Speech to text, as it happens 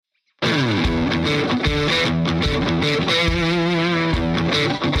Welcome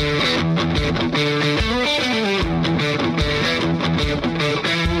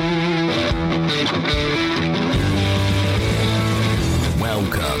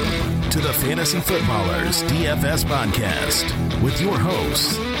to the Fantasy Footballers DFS Podcast with your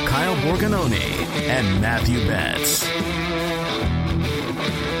hosts, Kyle Borgononi and Matthew Betts.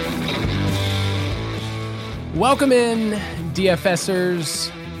 Welcome in,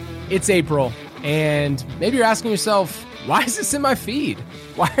 DFSers. It's April, and maybe you're asking yourself, why is this in my feed?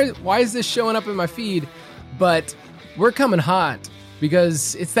 Why is this showing up in my feed? But we're coming hot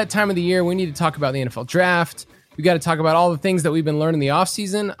because it's that time of the year. We need to talk about the NFL draft. We got to talk about all the things that we've been learning in the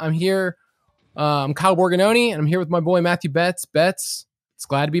offseason. I'm here. I'm Kyle Borgononi, and I'm here with my boy Matthew Betts. Betts, it's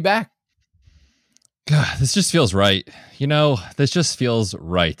glad to be back. God, this just feels right. This just feels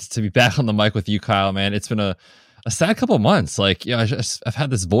right to be back on the mic with you, Kyle, man. It's been a sad couple of months. I've had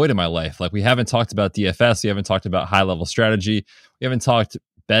this void in my life. We haven't talked about DFS. We haven't talked about high-level strategy. We haven't talked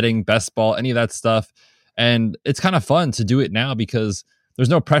betting, best ball, any of that stuff. And it's kind of fun to do it now because there's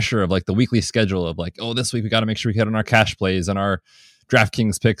no pressure of the weekly schedule of this week we got to make sure we hit on our cash plays and our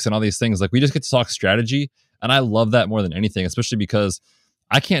DraftKings picks and all these things. We just get to talk strategy. And I love that more than anything, especially because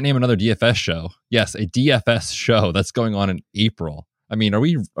I can't name another DFS show. Yes, a DFS show that's going on in April. I mean, are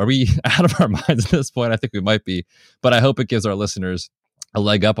we out of our minds at this point? I think we might be, but I hope it gives our listeners a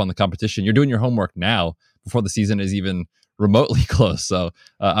leg up on the competition. You're doing your homework now before the season is even remotely close. So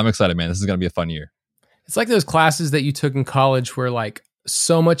I'm excited, man. This is going to be a fun year. It's like those classes that you took in college where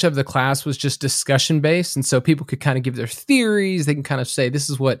so much of the class was just discussion based. And so people could kind of give their theories. They can kind of say, this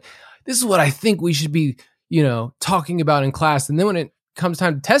is what I think we should be, talking about in class. And then when it comes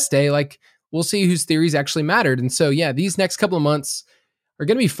time to test day, we'll see whose theories actually mattered. And so, yeah, these next couple of months are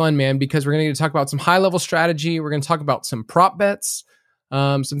going to be fun, man, because we're going to talk about some high level strategy. We're going to talk about some prop bets,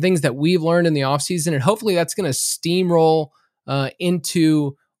 some things that we've learned in the offseason. And hopefully that's going to steamroll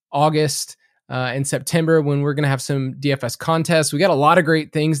into August and September when we're going to have some DFS contests. We got a lot of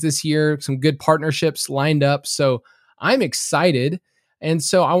great things this year, some good partnerships lined up. So I'm excited. And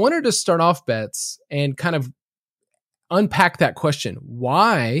so I wanted to start off, Betts, and kind of unpack that question.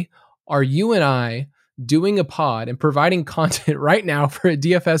 Why are you and I doing a pod and providing content right now for a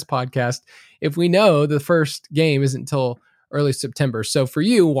DFS podcast if we know the first game isn't until early September? So for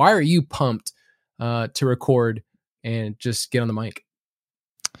you, why are you pumped to record and just get on the mic?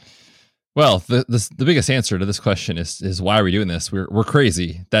 Well, the biggest answer to this question is why are we doing this? We're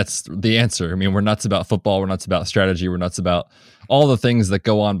crazy. That's the answer. I mean, we're nuts about football. We're nuts about strategy. We're nuts about all the things that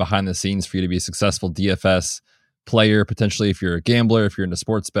go on behind the scenes for you to be a successful DFS player, potentially if you're a gambler, if you're into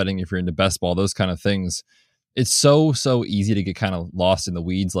sports betting, if you're into best ball, those kind of things. It's so easy to get kind of lost in the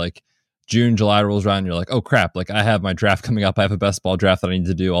weeds. June, July rolls around and you're like, oh crap, I have my draft coming up. I have a best ball draft that I need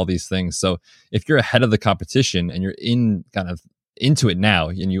to do, all these things. So if you're ahead of the competition and you're into it now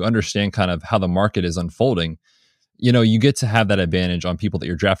and you understand kind of how the market is unfolding, you get to have that advantage on people that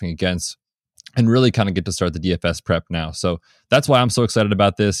you're drafting against and really kind of get to start the DFS prep now. So that's why I'm so excited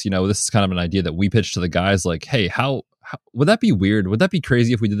about this. This is kind of an idea that we pitched to the guys hey, how would that be weird? Would that be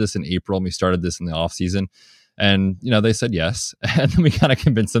crazy if we did this in April and we started this in the off season? And, they said yes. And then we kind of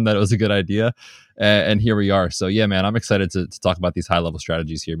convinced them that it was a good idea. And here we are. So yeah, man, I'm excited to talk about these high level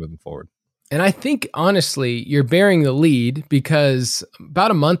strategies here moving forward. And I think, honestly, you're bearing the lead because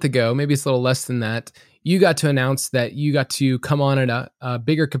about a month ago, maybe it's a little less than that, you got to announce that you got to come on at a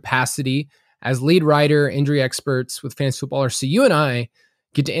bigger capacity as lead writer, injury experts with Fantasy Footballers. So you and I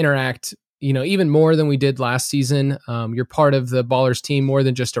get to interact, even more than we did last season. You're part of the Ballers team more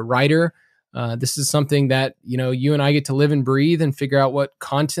than just a writer. This is something that, you and I get to live and breathe and figure out what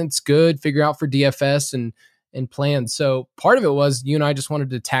content's good, figure out for DFS and plan. So part of it was you and I just wanted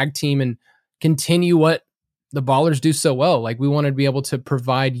to tag team and continue what the Ballers do so well. We wanted to be able to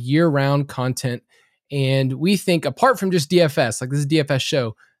provide year-round content. And we think apart from just DFS, this is a DFS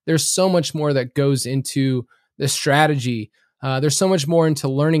show, there's so much more that goes into the strategy. There's so much more into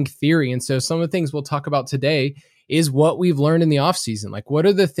learning theory. And so some of the things we'll talk about today is what we've learned in the offseason. What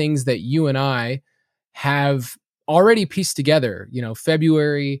are the things that you and I have already pieced together?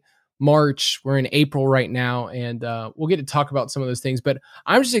 February, March, we're in April right now, and we'll get to talk about some of those things. But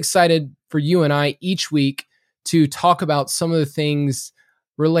I'm just excited for you and I each week to talk about some of the things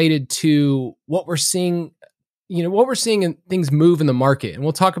related to what we're seeing, what we're seeing and things move in the market. And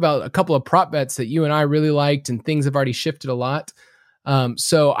we'll talk about a couple of prop bets that you and I really liked, and things have already shifted a lot.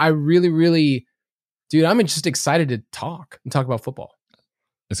 So I really, dude, I'm just excited to talk about football.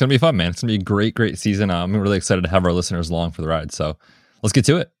 It's going to be fun, man. It's going to be a great season. I'm really excited to have our listeners along for the ride. So let's get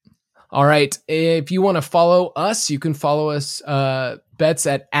to it. All right. If you want to follow us, you can follow us, Bets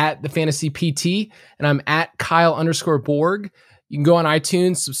at the Fantasy PT, and I'm at Kyle_Borg. You can go on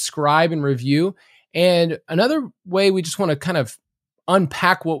iTunes, subscribe and review. And another way we just want to kind of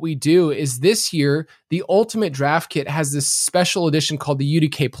unpack what we do is this year, the Ultimate Draft Kit has this special edition called the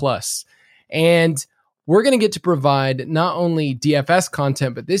UDK Plus. And we're going to get to provide not only DFS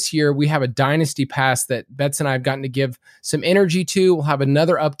content, but this year we have a Dynasty Pass that Bets and I have gotten to give some energy to. We'll have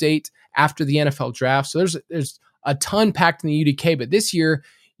another update after the NFL draft. So there's a ton packed in the UDK, but this year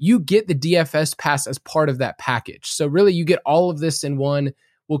you get the DFS Pass as part of that package. So really you get all of this in one.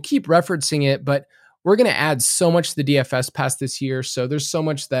 We'll keep referencing it, but we're going to add so much to the DFS Pass this year. So there's so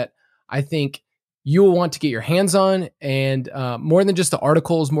much that I think you'll want to get your hands on, and more than just the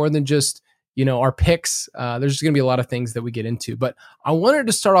articles, more than just our picks. There's just going to be a lot of things that we get into. But I wanted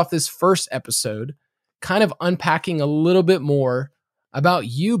to start off this first episode kind of unpacking a little bit more about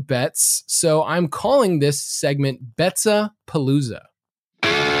you, Bets. So I'm calling this segment Betsa-Palooza.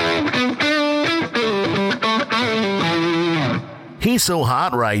 He's so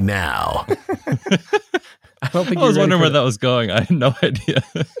hot right now. I don't think I was wondering where that was going. I had no idea.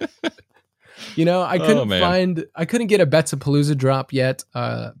 I couldn't get a Betsa-Palooza drop yet.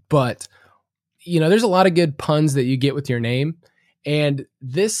 But there's a lot of good puns that you get with your name. And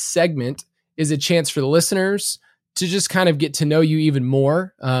this segment is a chance for the listeners to just kind of get to know you even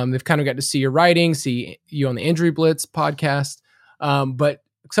more. They've kind of got to see your writing, see you on the Injury Blitz podcast. But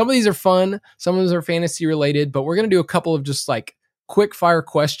some of these are fun. Some of these are fantasy related, but we're going to do a couple of just like quick fire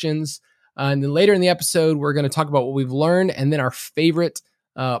questions. And then later in the episode, we're going to talk about what we've learned and then our favorite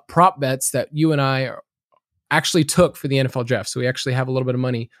prop bets that you and I actually took for the NFL draft. So we actually have a little bit of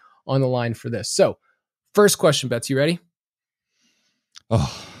money on the line for this. So first question, Bets, you ready?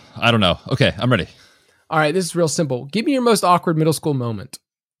 Oh, I don't know. Okay, I'm ready. All right, this is real simple. Give me your most awkward middle school moment.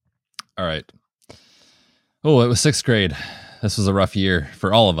 All right. Oh, it was sixth grade. This was a rough year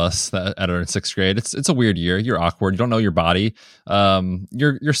for all of us at our sixth grade. It's a weird year. You're awkward. You don't know your body.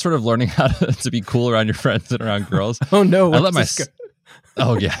 You're sort of learning how to be cool around your friends and around girls. Oh no!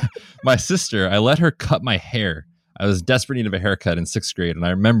 Oh yeah, my sister. I let her cut my hair. I was desperate need of a haircut in sixth grade, and I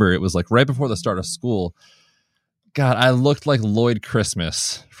remember it was like right before the start of school. God, I looked like Lloyd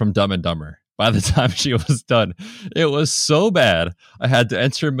Christmas from Dumb and Dumber. By the time she was done, it was so bad. I had to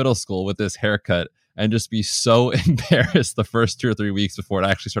enter middle school with this haircut and just be so embarrassed the first 2 or 3 weeks before it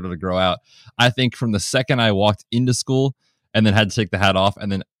actually started to grow out. I think from the second I walked into school and then had to take the hat off,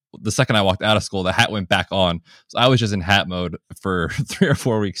 and then the second I walked out of school, the hat went back on. So I was just in hat mode for 3 or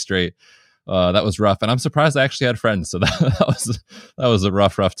 4 weeks straight. That was rough, and I'm surprised I actually had friends. So that was a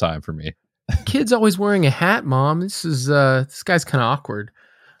rough time for me. Kid's always wearing a hat, Mom. This guy's kind of awkward.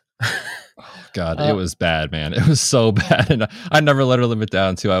 God, it was bad, man. It was so bad. And I never let her live it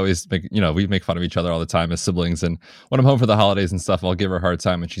down too. I always we make fun of each other all the time as siblings. And when I'm home for the holidays and stuff, I'll give her a hard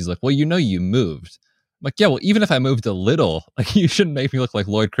time. And she's like, well, you moved. I'm like, yeah, well, even if I moved a little, like you shouldn't make me look like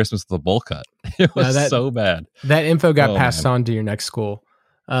Lloyd Christmas with a bowl cut. It was so bad. That info got passed on to your next school.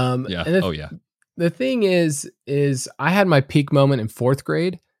 Yeah. The thing is I had my peak moment in fourth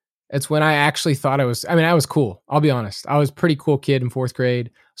grade. It's when I actually thought I was cool. I'll be honest. I was a pretty cool kid in fourth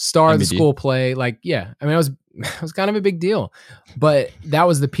grade, star of the school play. Like, yeah, I was kind of a big deal, but that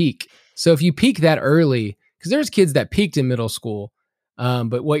was the peak. So if you peak that early, because there's kids that peaked in middle school,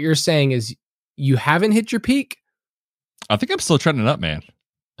 but what you're saying is you haven't hit your peak. I think I'm still trending up, man.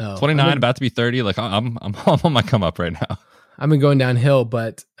 29, about to be 30. Like I'm on my come up right now. I've been going downhill,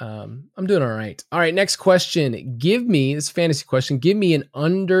 but I'm doing all right. All right, next question. This fantasy question. Give me an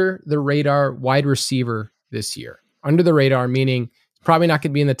under the radar wide receiver this year. Under the radar, meaning probably not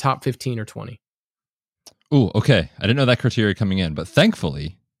going to be in the top 15 or 20. Ooh, okay. I didn't know that criteria coming in, but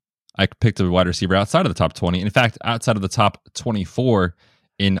thankfully I picked a wide receiver outside of the top 20. In fact, outside of the top 24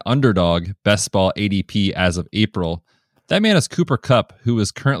 in Underdog Best Ball ADP as of April. That man is Cooper Kupp, who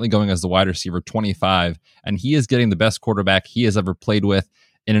is currently going as the wide receiver 25, and he is getting the best quarterback he has ever played with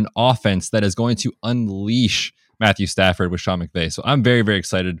in an offense that is going to unleash Matthew Stafford with Sean McVay. So I'm very, very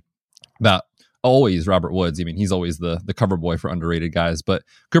excited about always Robert Woods. I mean, he's always the cover boy for underrated guys, but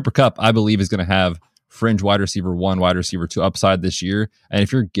Cooper Kupp, I believe, is going to have fringe wide receiver 1, wide receiver 2 upside this year. And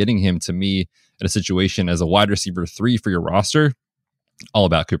if you're getting him to me in a situation as a wide receiver 3 for your roster, all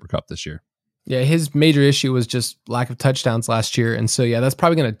about Cooper Kupp this year. Yeah, his major issue was just lack of touchdowns last year. And so, yeah, that's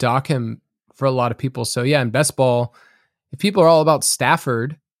probably going to dock him for a lot of people. So, yeah, in best ball, if people are all about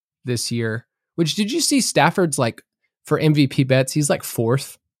Stafford this year, which did you see Stafford's like for MVP bets? He's like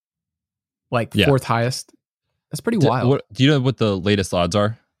fourth highest. That's pretty wild. Do you know what the latest odds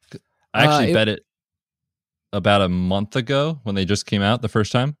are? I actually bet it about a month ago when they just came out the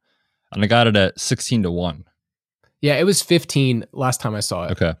first time. and I got it at 16-1. Yeah, it was 15 last time I saw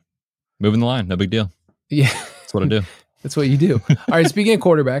it. Okay. Moving the line. No big deal. Yeah. That's what I do. That's what you do. All right. Speaking of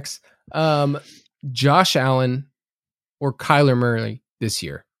quarterbacks, Josh Allen or Kyler Murray this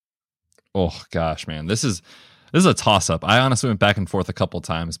year? Oh gosh, man. This is a toss-up. I honestly went back and forth a couple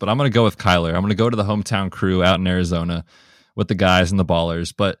times, but I'm going to go with Kyler. I'm going to go to the hometown crew out in Arizona with the guys and the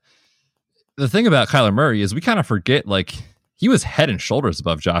ballers. But the thing about Kyler Murray is we kind of forget, like, he was head and shoulders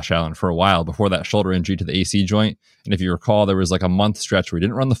above Josh Allen for a while before that shoulder injury to the AC joint. And if you recall, there was like a month stretch where he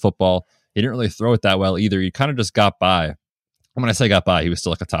didn't run the football. He didn't really throw it that well either. He kind of just got by. And when I say got by, he was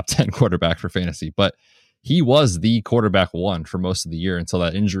still like a top 10 quarterback for fantasy, but he was the quarterback one for most of the year until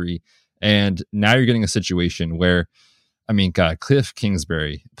that injury. And now you're getting a situation where, I mean, God, Cliff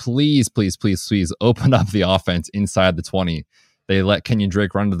Kingsbury, please, please, please, please open up the offense inside the 20. They let Kenyon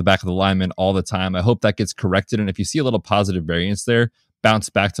Drake run to the back of the lineman all the time. I hope that gets corrected. And if you see a little positive variance there, bounce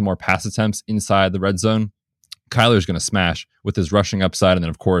back to more pass attempts inside the red zone, Kyler's going to smash with his rushing upside. And then,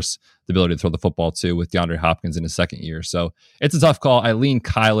 of course, the ability to throw the football too with DeAndre Hopkins in his second year. So it's a tough call. I lean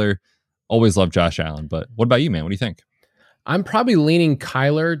Kyler. Always love Josh Allen. But what about you, man? What do you think? I'm probably leaning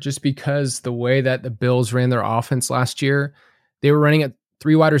Kyler just because the way that the Bills ran their offense last year, they were running at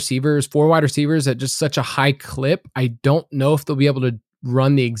 4 wide receivers at just such a high clip. I don't know if they'll be able to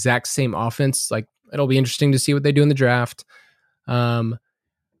run the exact same offense. Like, it'll be interesting to see what they do in the draft. I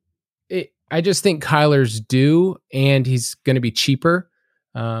just think Kyler's due, and he's going to be cheaper.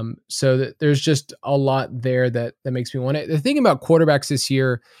 So that there's just a lot there that makes me want it. The thing about quarterbacks this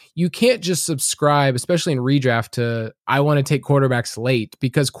year, you can't just subscribe, especially in redraft, to I want to take quarterbacks late,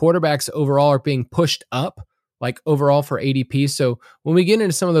 because quarterbacks overall are being pushed up, like overall for ADP. So when we get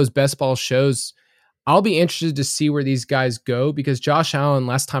into some of those best ball shows, I'll be interested to see where these guys go, because Josh Allen,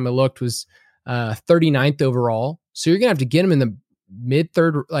 last time I looked, was 39th overall. So you're going to have to get him in the mid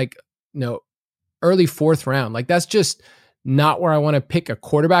third, early fourth round. Like, that's just not where I want to pick a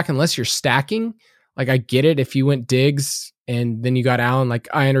quarterback unless you're stacking. Like, I get it if you went Diggs and then you got Allen, like,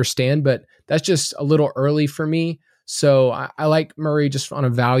 I understand, but that's just a little early for me. So I like Murray just on a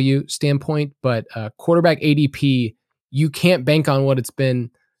value standpoint, but quarterback ADP, you can't bank on what it's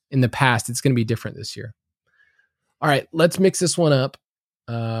been in the past. It's going to be different this year. All right, let's mix this one up.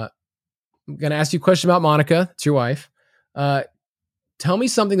 I'm going to ask you a question about Monica. It's your wife. Tell me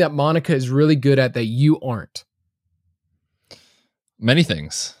something that Monica is really good at that you aren't. Many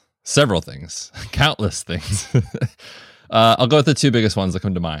things, several things, countless things. I'll go with the two biggest ones that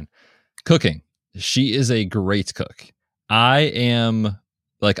come to mind. Cooking. She is a great cook. I am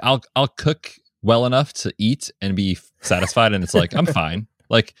like, I'll cook well enough to eat and be satisfied. And it's like, I'm fine.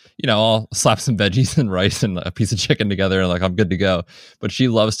 Like, I'll slap some veggies and rice and a piece of chicken together and like, I'm good to go. But she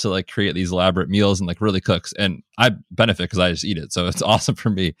loves to like create these elaborate meals and like really cooks. And I benefit because I just eat it. So it's awesome for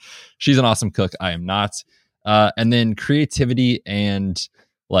me. She's an awesome cook. I am not. And then creativity and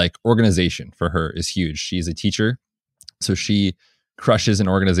like organization for her is huge. She's a teacher. So she crushes an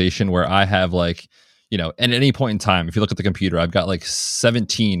organization where I have like, at any point in time, if you look at the computer, I've got like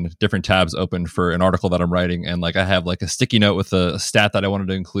 17 different tabs open for an article that I'm writing. And like, I have like a sticky note with a stat that I wanted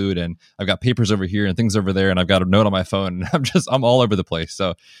to include. And I've got papers over here and things over there. And I've got a note on my phone, and I'm all over the place.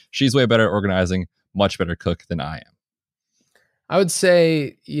 So she's way better at organizing, much better cook than I am. I would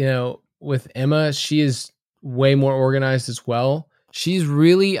say, with Emma, she is way more organized as well. She's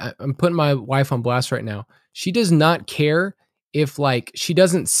really, I'm putting my wife on blast right now. She does not care if like she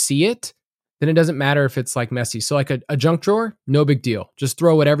doesn't see it, then it doesn't matter if it's like messy. So like a junk drawer, no big deal. Just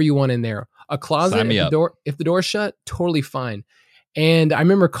throw whatever you want in there. A closet, if the door's shut, totally fine. And I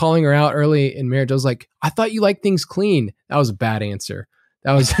remember calling her out early in marriage. I was like, I thought you like things clean. That was a bad answer.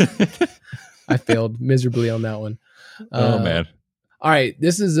 That was, I failed miserably on that one. Oh man. All right.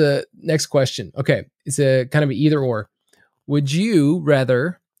 This is a next question. Okay. It's a kind of either or. Would you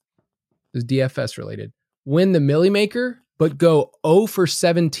rather, this is DFS related, win the Millie Maker, but go 0 for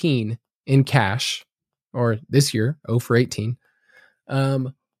 17 in cash, or this year, 0 for 18,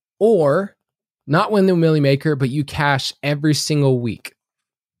 or not win the Millie Maker, but you cash every single week?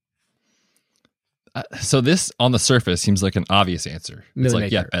 So this on the surface seems like an obvious answer. It's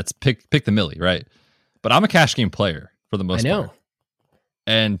like, yeah, bets, pick the Millie, right? But I'm a cash game player for the most part.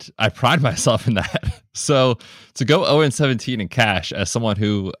 And I pride myself in that. So to go 0 and 17 in cash as someone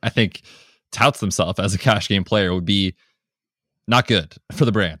who I think touts themselves as a cash game player would be not good for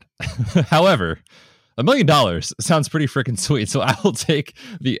the brand. However, $1 million sounds pretty freaking sweet. So I will take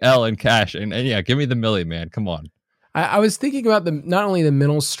the L in cash. And yeah, give me the Millie, man. Come on. I was thinking about not only the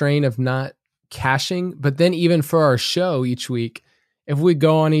mental strain of not cashing, but then even for our show each week, if we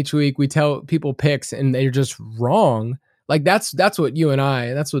go on each week, we tell people picks and they're just wrong. Like that's what you and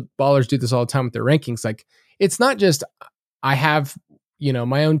I, that's what ballers do this all the time with their rankings. Like it's not just I have,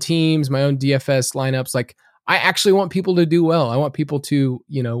 my own teams, my own DFS lineups. Like I actually want people to do well. I want people to,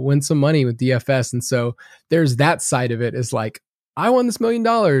 win some money with DFS. And so there's that side of it is like, I won this $1 million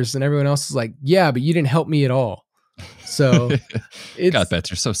and everyone else is like, yeah, but you didn't help me at all. So God, Betts,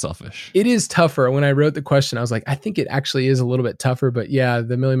 you're so selfish. It is tougher. When I wrote the question, I was like, I think it actually is a little bit tougher, but yeah,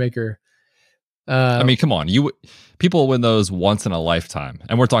 the Millie Maker. I mean, come on, people win those once in a lifetime,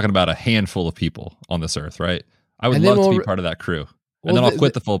 and we're talking about a handful of people on this earth, right? I would love to be part of that crew, and then I'll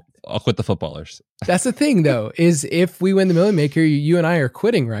quit the footballers. That's the thing, though, is if we win the Millie Maker, you and I are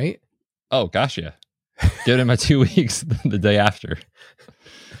quitting, right? Oh gosh, yeah. Give it in my 2 weeks the day after.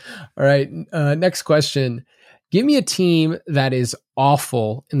 All right. Next question. Give me a team that is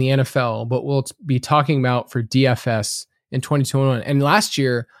awful in the NFL, but we'll be talking about for DFS in 2021. And last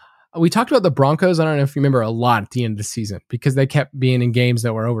year, we talked about the Broncos. I don't know if you remember a lot at the end of the season because they kept being in games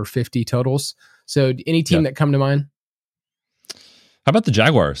that were over 50 totals. So any team that come to mind? How about the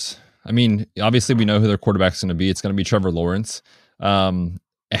Jaguars? I mean, obviously we know who their quarterback's going to be. It's going to be Trevor Lawrence.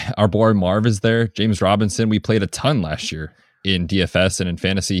 Our boy Marv is there. James Robinson. We played a ton last year in DFS and in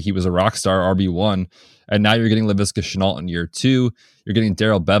fantasy. He was a rock star RB1. And now you're getting Laviska Shenault in year 2. You're getting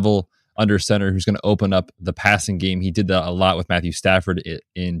Darrell Bevel under center, who's going to open up the passing game. He did that a lot with Matthew Stafford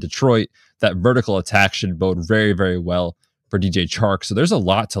in Detroit. That vertical attack should bode very, very well for DJ Chark. So there's a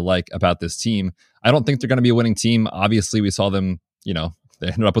lot to like about this team. I don't think they're going to be a winning team. Obviously, we saw them, they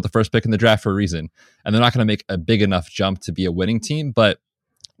ended up with the first pick in the draft for a reason. And they're not going to make a big enough jump to be a winning team, but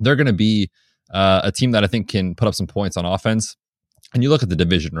they're going to be a team that I think can put up some points on offense. And you look at the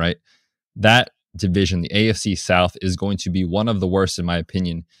division, right? That division, the AFC South, is going to be one of the worst, in my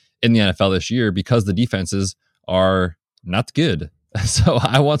opinion, in the NFL this year because the defenses are not good. So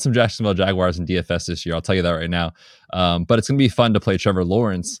I want some Jacksonville Jaguars in DFS this year. I'll tell you that right now. But it's going to be fun to play Trevor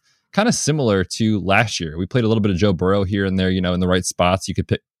Lawrence, kind of similar to last year. We played a little bit of Joe Burrow here and there, in the right spots. You could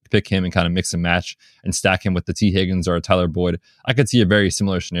pick him and kind of mix and match and stack him with the T. Higgins or a Tyler Boyd. I could see a very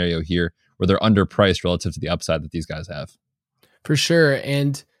similar scenario here where they're underpriced relative to the upside that these guys have. For sure.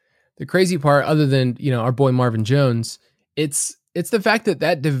 And the crazy part, other than, our boy Marvin Jones, it's the fact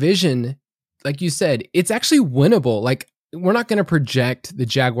that division, like you said, it's actually winnable. Like we're not going to project the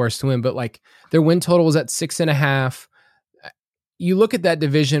Jaguars to win, but like their win total is at 6.5. You look at that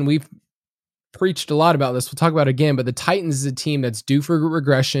division, we've preached a lot about this. We'll talk about it again, but the Titans is a team that's due for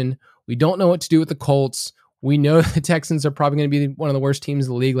regression. We don't know what to do with the Colts. We know the Texans are probably going to be one of the worst teams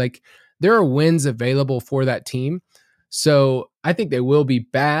in the league. Like there are wins available for that team. So I think they will be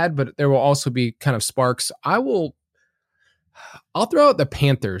bad, but there will also be kind of sparks. I'll throw out the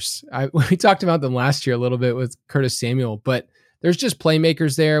Panthers. We talked about them last year a little bit with Curtis Samuel, but there's just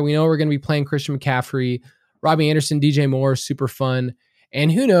playmakers there. We know we're going to be playing Christian McCaffrey, Robbie Anderson, DJ Moore, super fun.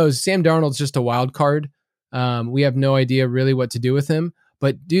 And who knows, Sam Darnold's just a wild card. We have no idea really what to do with him.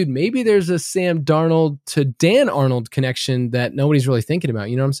 But dude, maybe there's a Sam Darnold to Dan Arnold connection that nobody's really thinking about.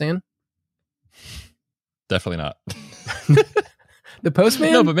 You know what I'm saying? Definitely not. The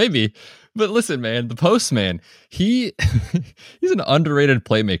Postman? No, but maybe. But listen, man, the Postman, he's an underrated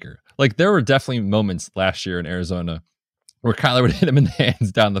playmaker. Like there were definitely moments last year in Arizona where Kyler would hit him in the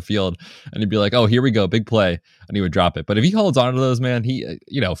hands down the field and he'd be like, oh, here we go, big play. And he would drop it. But if he holds on to those, man, he,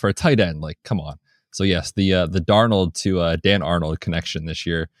 for a tight end, like, come on. So yes, the Darnold to Dan Arnold connection this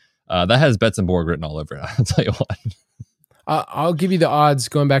year, that has Betzenborg written all over it. I'll tell you what. I'll give you the odds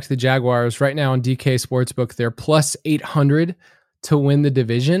going back to the Jaguars right now on DK Sportsbook. They're plus 800 to win the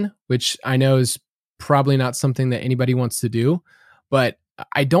division, which I know is probably not something that anybody wants to do, but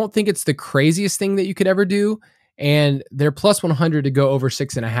I don't think it's the craziest thing that you could ever do. And they're plus 100 to go over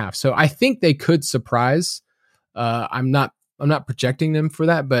 6.5. So I think they could surprise. I'm not projecting them for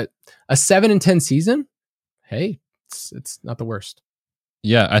that, but a 7-10 season, hey, it's not the worst.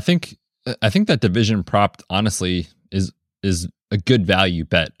 Yeah, I think that division prop honestly is a good value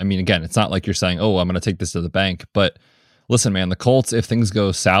bet. I mean, again, it's not like you're saying, oh, I'm going to take this to the bank, but listen, man, the Colts, if things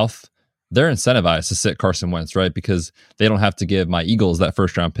go south, they're incentivized to sit Carson Wentz, right? Because they don't have to give my Eagles that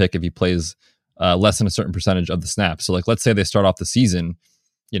first round pick if he plays less than a certain percentage of the snaps. So like, let's say they start off the season,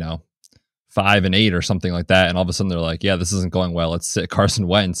 5-8 or something like that. And all of a sudden they're like, yeah, this isn't going well. Let's sit Carson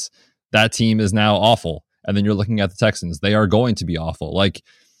Wentz. That team is now awful. And then you're looking at the Texans. They are going to be awful. Like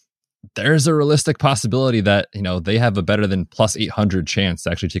there's a realistic possibility that, they have a better than plus 800 chance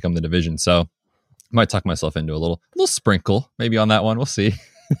to actually take on the division. So I might talk myself into a little sprinkle maybe on that one. We'll see.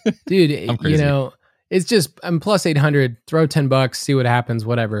 Dude, it's just, I'm plus 800, throw $10, see what happens,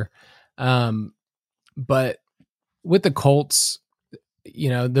 whatever. But with the Colts,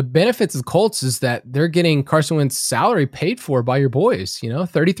 the benefits of the Colts is that they're getting Carson Wentz's salary paid for by your boys,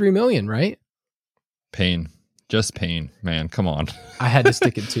 $33 million, right? Pain. Just pain, man. Come on. I had to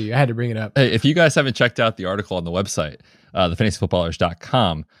stick it to you. I had to bring it up. Hey, if you guys haven't checked out the article on the website,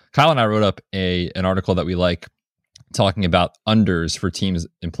 thefantasyfootballers.com, Kyle and I wrote up an article that we like talking about unders for teams'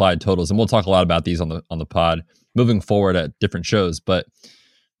 implied totals. And we'll talk a lot about these on the pod moving forward at different shows. But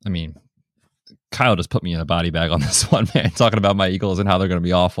I mean, Kyle just put me in a body bag on this one, man, talking about my Eagles and how they're going to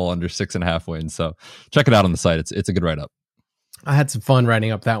be awful under 6.5 wins. So check it out on the site. It's a good write-up. I had some fun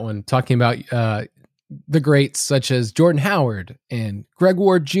writing up that one, talking about the greats such as Jordan Howard and Greg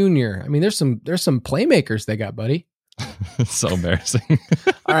Ward Jr. I mean, there's some playmakers they got, buddy. It's so embarrassing.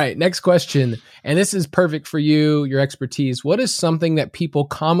 All right, next question. And this is perfect for you, your expertise. What is something that people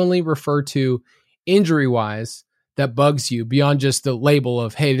commonly refer to injury-wise that bugs you beyond just the label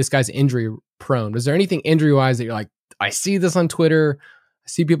of, hey, this guy's injury prone? Was there anything injury-wise that you're like, I see this on Twitter, I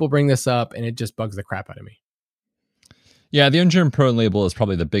see people bring this up, and it just bugs the crap out of me? Yeah, the injury prone label is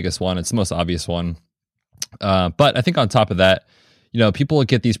probably the biggest one. It's the most obvious one. But I think on top of that, people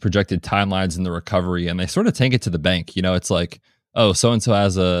get these projected timelines in the recovery and they sort of take it to the bank. It's like, oh, so-and-so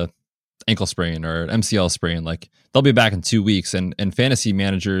has a ankle sprain or an MCL sprain. Like they'll be back in 2 weeks. And fantasy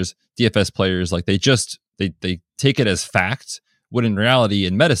managers, DFS players, like they take it as fact, when in reality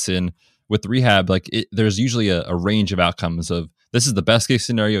in medicine with rehab, there's usually a range of outcomes of this is the best case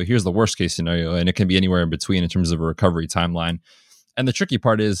scenario. Here's the worst case scenario. And it can be anywhere in between in terms of a recovery timeline. And the tricky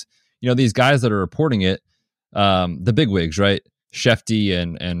part is, these guys that are reporting it, the big wigs, right? Shefty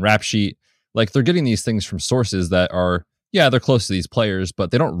and Rap Sheet, like they're getting these things from sources that are, they're close to these players,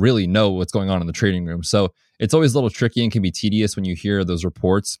 but they don't really know what's going on in the trading room. So it's always a little tricky and can be tedious when you hear those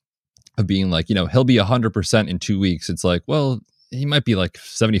reports of being like, he'll be 100% in 2 weeks. It's like, well, he might be like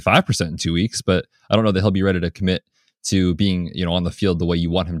 75% in 2 weeks, but I don't know that he'll be ready to commit to being, on the field the way you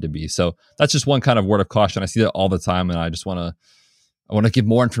want him to be. So that's just one kind of word of caution. I see that all the time, and I just want to give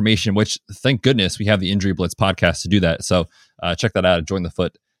more information, which thank goodness we have the Injury Blitz podcast to do that. So check that out at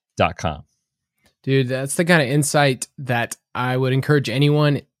jointhefoot.com. Dude, that's the kind of insight that I would encourage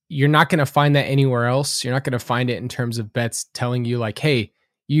anyone. You're not going to find that anywhere else. You're not going to find it in terms of bets telling you like, hey,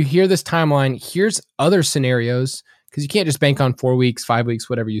 you hear this timeline, here's other scenarios, because you can't just bank on 4 weeks, 5 weeks,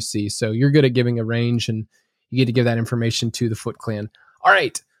 whatever you see. So you're good at giving a range, and you get to give that information to the Foot Clan. All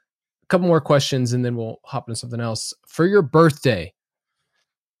right, a couple more questions, and then we'll hop into something else. For your birthday,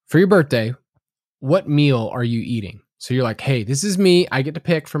 what meal are you eating? So you're like, hey, this is me. I get to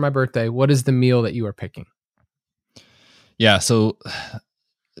pick for my birthday. What is the meal that you are picking? Yeah, so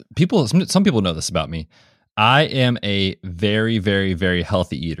some people know this about me. I am a very, very, very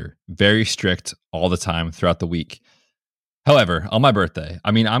healthy eater, very strict all the time throughout the week. However, on my birthday,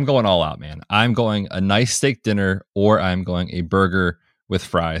 I'm going all out, man. I'm going a nice steak dinner, or I'm going a burger with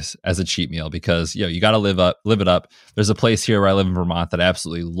fries as a cheat meal, because you got to live it up. There's a place here where I live in Vermont that I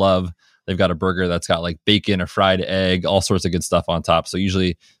absolutely love. They've got a burger that's got like bacon, a fried egg, all sorts of good stuff on top. So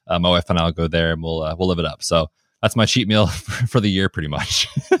usually my wife and I'll go there and we'll live it up. So that's my cheat meal for the year, pretty much.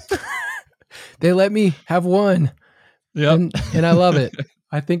 They let me have one. Yeah, and I love it.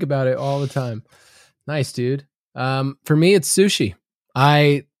 I think about it all the time. Nice, dude. For me, it's sushi.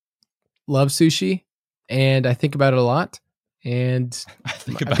 I love sushi, and I think about it a lot. And I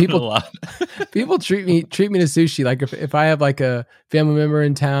think about it a lot. People treat me to sushi. Like if I have like a family member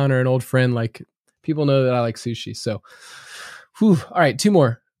in town or an old friend, like people know that I like sushi. So, all right, 2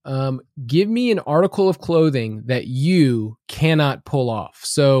 more. Give me an article of clothing that you cannot pull off.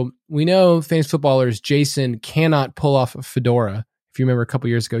 So we know fantasy footballers, Jason cannot pull off a fedora. If you remember a couple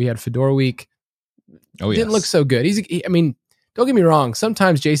years ago, he had Fedora Week. Oh, yes. Didn't look so good. Don't get me wrong.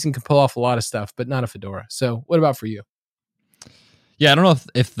 Sometimes Jason can pull off a lot of stuff, but not a fedora. So what about for you? Yeah, I don't know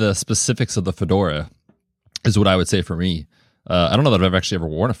if the specifics of the fedora is what I would say for me. I don't know that I've actually ever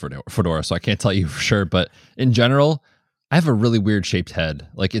worn a fedora, so I can't tell you for sure. But in general, I have a really weird shaped head.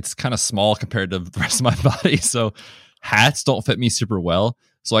 Like it's kind of small compared to the rest of my body. So hats don't fit me super well.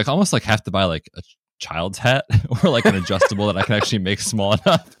 So I almost like have to buy like a child's hat or like an adjustable that I can actually make small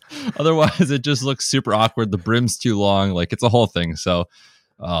enough. Otherwise, it just looks super awkward. The brim's too long. Like it's a whole thing. So,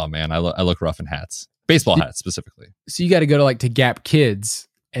 oh man, I look rough in hats. Baseball hats specifically. So you got to go to Gap Kids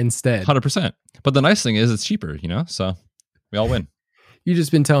instead. 100%. But the nice thing is it's cheaper, so we all win. You've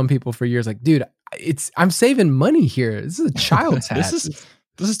just been telling people for years, like, dude, I'm saving money here. This is a child's hat. This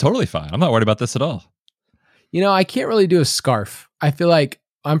is totally fine. I'm not worried about this at all. I can't really do a scarf. I feel like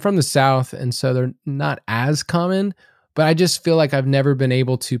I'm from the South, and so they're not as common, but I just feel like I've never been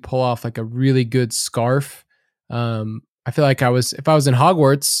able to pull off like a really good scarf. I feel like if I was in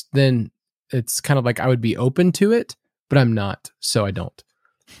Hogwarts, then it's kind of like I would be open to it, but I'm not, so I don't.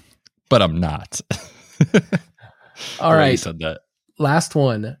 But I'm not. All right. You said that. Last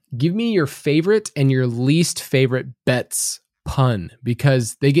one. Give me your favorite and your least favorite bets pun,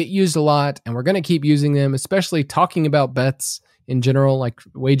 because they get used a lot and we're going to keep using them, especially talking about bets in general, like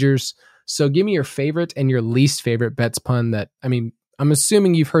wagers. So give me your favorite and your least favorite bets pun that, I mean, I'm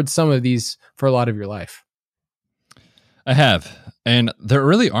assuming you've heard some of these for a lot of your life. I have. And there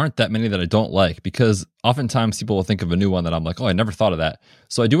really aren't that many that I don't like, because oftentimes people will think of a new one that I'm like, oh, I never thought of that.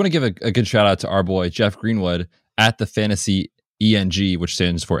 So I do want to give a good shout out to our boy, Jeff Greenwood at the Fantasy ENG, which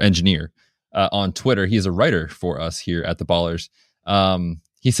stands for engineer, on Twitter. He's a writer for us here at the Ballers.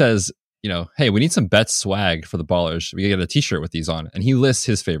 He says, hey, we need some bets swag for the Ballers. We get a t-shirt with these on. And he lists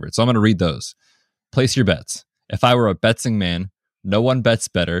his favorites. So I'm going to read those. Place your bets. If I were a betsing man, no one bets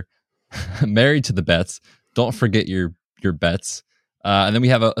better. Married to the bets. Don't forget your bets. And then we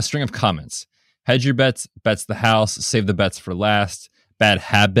have a string of comments. Hedge your bets, bets the house, save the bets for last. Bad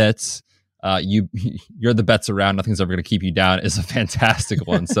habits. You're the bets around. Nothing's ever going to keep you down is a fantastic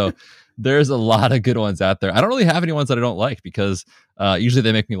one. So there's a lot of good ones out there. I don't really have any ones that I don't like, because usually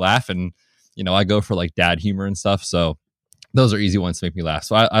they make me laugh, and I go for like dad humor and stuff. So those are easy ones to make me laugh.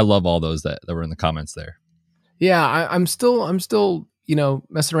 So I love all those that were in the comments there. Yeah, I'm still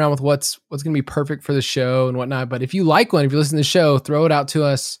messing around with what's going to be perfect for the show and whatnot. But if you like one, if you listen to the show, throw it out to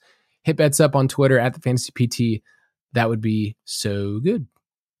us. Hit bets up on Twitter at the Fantasy PT. That would be so good.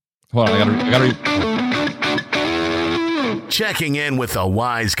 Hold on, I gotta read. Checking in with the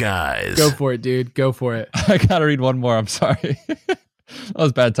wise guys. Go for it, dude. Go for it. I gotta read one more. I'm sorry. That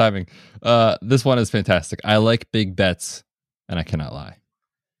was bad timing. This one is fantastic. I like big bets, and I cannot lie.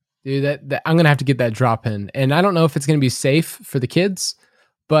 Dude, that I'm gonna have to get that drop in, and I don't know if it's gonna be safe for the kids,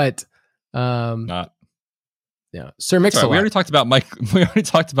 but not. Yeah, Sir Mix-a-Lot. We already talked about Mike. We already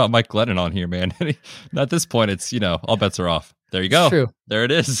talked about Mike Glennon on here, man. At this point, it's all bets are off. There you go. It's true. There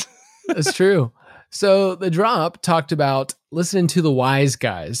it is. That's true. So the drop talked about listening to the wise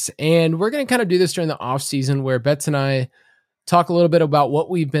guys, and we're going to kind of do this during the off season, where Betts and I talk a little bit about what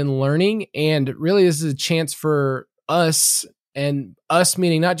we've been learning, and really this is a chance for us, and us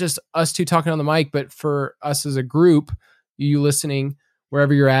meaning not just us two talking on the mic, but for us as a group, you listening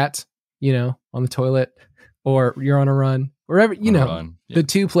wherever you're at, on the toilet, or you're on a run, wherever, the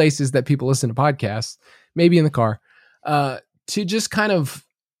two places that people listen to podcasts, maybe in the car, to just kind of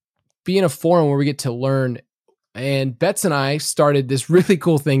be in a forum where we get to learn. And Betts and I started this really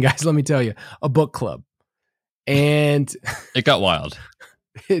cool thing, guys. Let me tell you, a book club, and it got wild.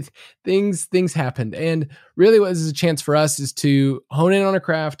 Things happened. And really what this is a chance for us is to hone in on a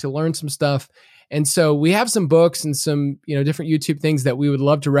craft, to learn some stuff. And so we have some books and some, different YouTube things that we would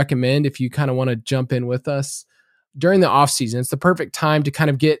love to recommend if you kind of want to jump in with us during the off season. It's the perfect time to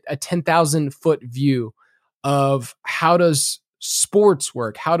kind of get a 10,000 foot view of how does sports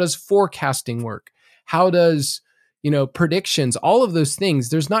work? How does forecasting work? How does, predictions, all of those things.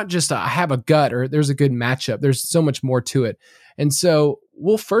 There's not just I have a gut or there's a good matchup. There's so much more to it. And so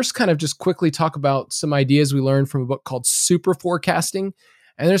we'll first kind of just quickly talk about some ideas we learned from a book called Super Forecasting.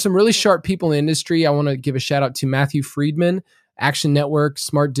 And there's some really sharp people in the industry. I want to give a shout out to Matthew Friedman, Action Network,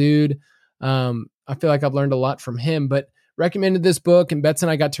 smart dude. I feel like I've learned a lot from him, but recommended this book, and Betts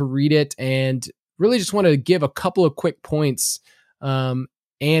and I got to read it, and really just want to give a couple of quick points.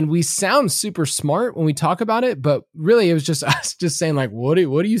 And we sound super smart when we talk about it, but really it was just us just saying like, what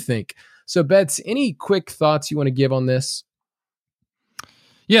do you think? So Betts, any quick thoughts you want to give on this?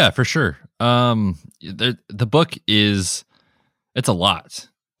 Yeah, for sure. The book it's a lot.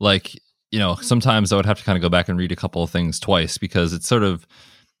 Like, sometimes I would have to kind of go back and read a couple of things twice, because it's sort of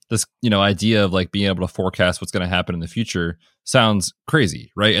this, idea of like being able to forecast what's going to happen in the future sounds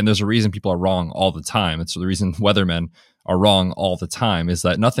crazy, right? And there's a reason people are wrong all the time. It's the reason weathermen are wrong all the time, is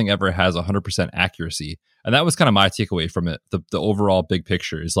that nothing ever has 100% accuracy. And that was kind of my takeaway from it. The overall big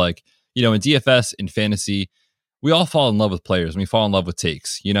picture is like, in DFS, in fantasy, we all fall in love with players, and we fall in love with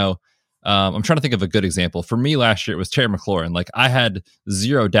takes, I'm trying to think of a good example. For me last year, it was Terry McLaurin. Like, I had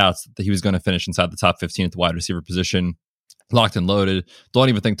zero doubts that he was going to finish inside the top 15 at the wide receiver position, locked and loaded. Don't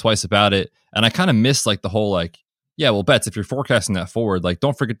even think twice about it. And I kind of missed like the whole Betts, if you're forecasting that forward, like,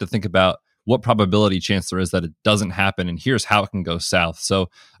 don't forget to think about what probability chance there is that it doesn't happen, and here's how it can go south. So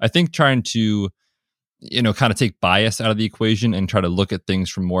I think trying to, kind of take bias out of the equation and try to look at things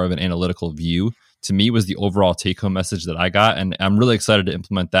from more of an analytical view, to me, was the overall take-home message that I got. And I'm really excited to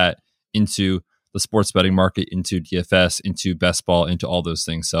implement that into the sports betting market, into DFS, into best ball, into all those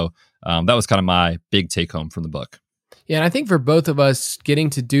things. So that was kind of my big take home from the book. Yeah. And I think for both of us getting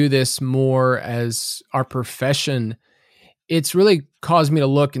to do this more as our profession, it's really caused me to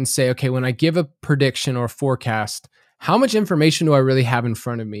look and say, okay, when I give a prediction or forecast, how much information do I really have in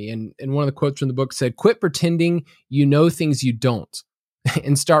front of me? And one of the quotes from the book said, quit pretending you know things you don't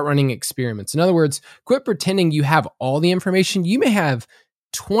and start running experiments. In other words, quit pretending you have all the information. You may have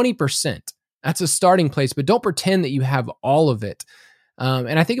 20%. That's a starting place, but don't pretend that you have all of it.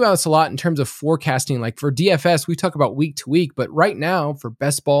 And I think about this a lot in terms of forecasting. Like for DFS, we talk about week to week, but right now for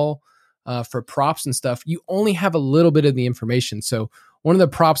best ball, for props and stuff, you only have a little bit of the information. So one of the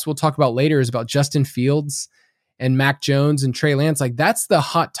props we'll talk about later is about Justin Fields and Mac Jones and Trey Lance. Like that's the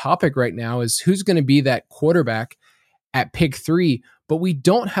hot topic right now, is who's going to be that quarterback at pick 3, but we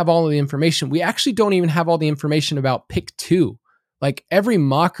don't have all of the information. We actually don't even have all the information about pick 2. Like every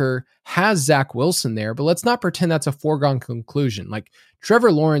mocker has Zach Wilson there, but let's not pretend that's a foregone conclusion. Like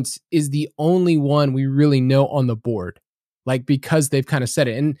Trevor Lawrence is the only one we really know on the board, like because they've kind of said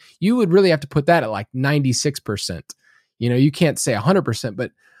it. And you would really have to put that at like 96%. You can't say 100%,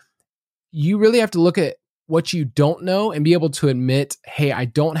 but you really have to look at what you don't know and be able to admit, hey, I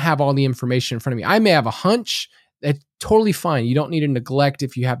don't have all the information in front of me. I may have a hunch. That's totally fine. You don't need to neglect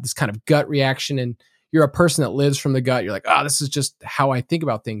if you have this kind of gut reaction and you're a person that lives from the gut. You're like, this is just how I think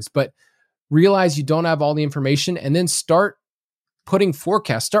about things. But realize you don't have all the information and then start putting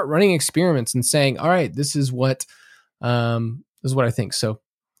forecasts, start running experiments and saying, all right, this is what I think. So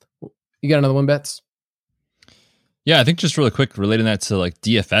you got another one, Betts? Yeah, I think just really quick, relating that to like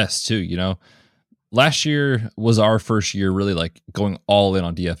DFS too, last year was our first year really like going all in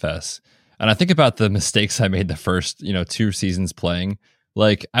on DFS. And I think about the mistakes I made the first, 2 seasons playing.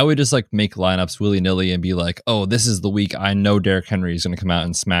 Like I would just like make lineups willy-nilly and be like, oh, this is the week I know Derrick Henry is going to come out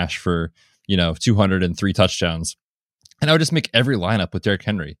and smash for, 203 touchdowns. And I would just make every lineup with Derrick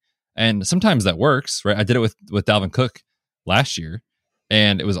Henry. And sometimes that works, right? I did it with Dalvin Cook last year,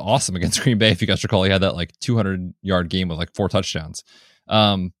 and it was awesome against Green Bay. If you guys recall, he had that like 200-yard game with like 4 touchdowns.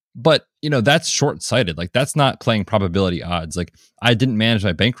 But that's short-sighted. Like that's not playing probability odds. Like I didn't manage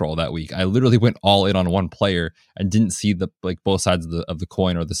my bankroll that week. I literally went all in on one player and didn't see the like both sides of the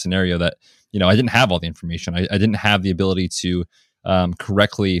coin or the scenario that, I didn't have all the information. I didn't have the ability to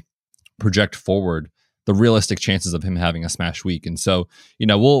correctly project forward the realistic chances of him having a smash week. And so,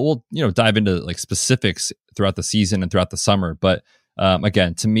 we'll dive into like specifics throughout the season and throughout the summer. But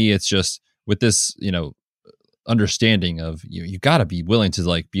again, to me, it's just with this, understanding of you got to be willing to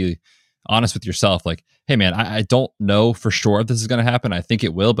like be honest with yourself. Like, hey man, I don't know for sure if this is going to happen. I think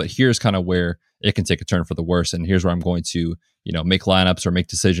it will, but here's kind of where it can take a turn for the worse. And here's where I'm going to, make lineups or make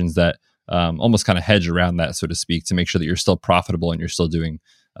decisions that almost kind of hedge around that, so to speak, to make sure that you're still profitable and you're still doing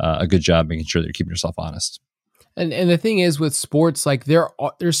a good job making sure that you're keeping yourself honest. And the thing is with sports, like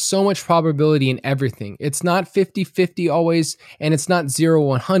there's so much probability in everything. It's not 50-50 always, and it's not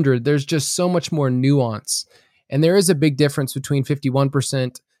 0-100. There's just so much more nuance. And there is a big difference between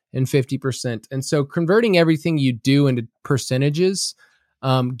 51% and 50%. And so converting everything you do into percentages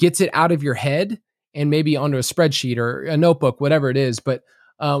gets it out of your head and maybe onto a spreadsheet or a notebook, whatever it is. But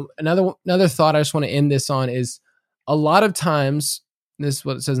another thought I just want to end this on is a lot of times, this is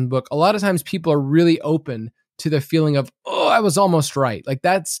what it says in the book, a lot of times people are really open to the feeling of, oh, I was almost right. Like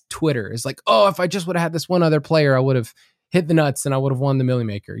that's Twitter. It's like, oh, if I just would have had this one other player, I would have hit the nuts and I would have won the Millie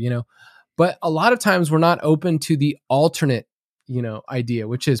Maker, But a lot of times we're not open to the alternate, idea,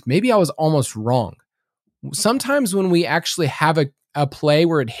 which is maybe I was almost wrong. Sometimes when we actually have a play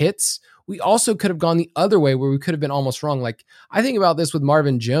where it hits, we also could have gone the other way where we could have been almost wrong. Like I think about this with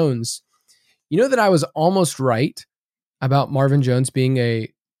Marvin Jones. That I was almost right about Marvin Jones being a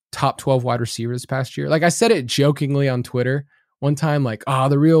top 12 wide receiver this past year. Like I said it jokingly on Twitter one time, like,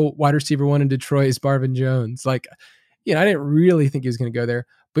 the real wide receiver one in Detroit is Marvin Jones. Like, I didn't really think he was going to go there.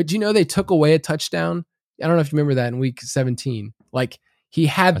 But they took away a touchdown? I don't know if you remember that in week 17. Like he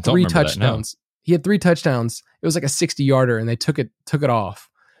had 3 touchdowns. He had 3 touchdowns. It was like a 60-yarder and they took it off.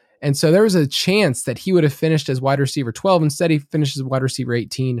 And so there was a chance that he would have finished as wide receiver 12. Instead, he finished as wide receiver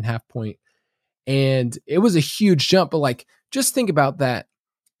 18 and half point. And it was a huge jump. But like, just think about that.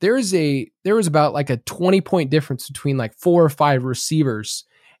 There was about like a 20-point difference between like 4 or 5 receivers.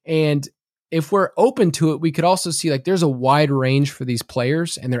 And if we're open to it, we could also see like there's a wide range for these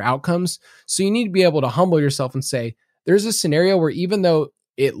players and their outcomes. So you need to be able to humble yourself and say, there's a scenario where even though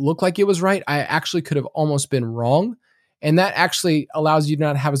it looked like it was right, I actually could have almost been wrong. And that actually allows you to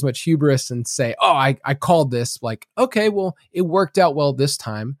not have as much hubris and say, oh, I called this. Like, okay, well, it worked out well this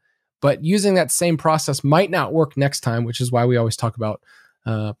time. But using that same process might not work next time, which is why we always talk about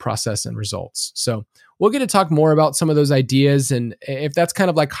process and results. So we'll get to talk more about some of those ideas. And if that's kind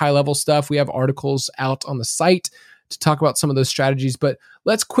of like high level stuff, we have articles out on the site to talk about some of those strategies. But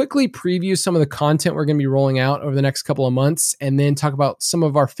let's quickly preview some of the content we're going to be rolling out over the next couple of months, and then talk about some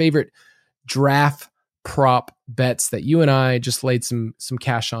of our favorite draft prop bets that you and I just laid some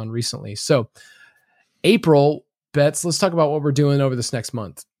cash on recently. So April bets, let's talk about what we're doing over this next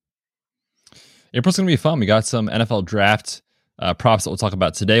month. April's going to be fun. We got some NFL draft props that we'll talk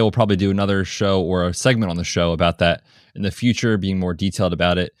about today. We'll probably do another show or a segment on the show about that in the future, being more detailed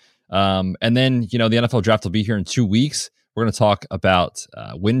about it. And then, the NFL draft will be here in 2 weeks. We're going to talk about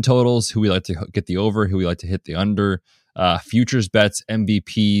win totals, who we like to get the over, who we like to hit the under, futures bets,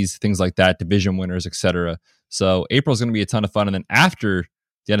 MVPs, things like that, division winners, etc. So April is going to be a ton of fun. And then after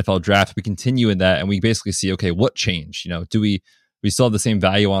the NFL draft, we continue in that and we basically see, okay, what changed? Do we still have the same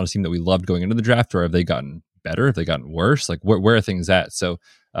value on a team that we loved going into the draft, or have they gotten better? Have they gotten worse? Like where are things at? So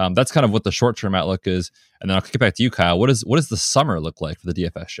that's kind of what the short-term outlook is. And then I'll get back to you, Kyle. What does the summer look like for the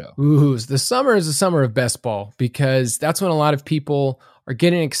DFS show? Ooh, the summer is the summer of best ball, because that's when a lot of people are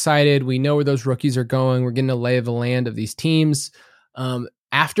getting excited. We know where those rookies are going. We're getting a lay of the land of these teams.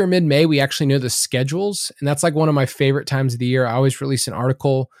 After mid-May, we actually know the schedules. And that's like one of my favorite times of the year. I always release an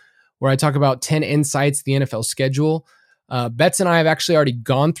article where I talk about 10 insights of the NFL schedule. Betts and I have actually already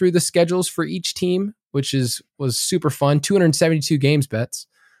gone through the schedules for each team, which was super fun. 272 games, Betts,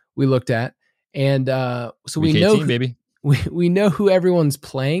 we looked at. And so we know, 18, baby. We know who everyone's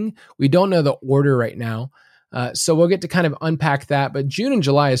playing. We don't know the order right now. So we'll get to kind of unpack that. But June and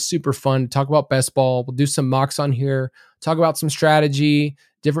July is super fun to talk about best ball. We'll do some mocks on here, talk about some strategy,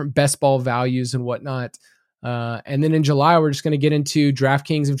 different best ball values and whatnot. And then in July, we're just going to get into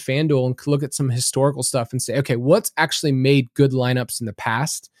DraftKings and FanDuel and look at some historical stuff and say, okay, what's actually made good lineups in the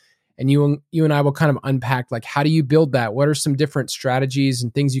past? And you and I will kind of unpack, like, how do you build that? What are some different strategies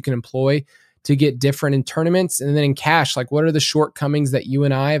and things you can employ to get different in tournaments? And then in cash, like, what are the shortcomings that you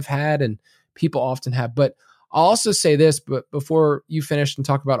and I have had and people often have? But I'll also say this, but before you finish and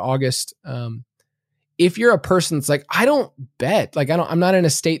talk about August, if you're a person that's like, I don't bet, like, I'm not in a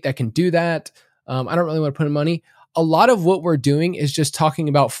state that can do that. I don't really want to put in money. A lot of what we're doing is just talking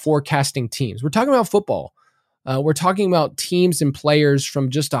about forecasting teams. We're talking about football. We're talking about teams and players from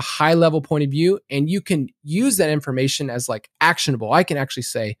just a high level point of view. And you can use that information as like actionable. I can actually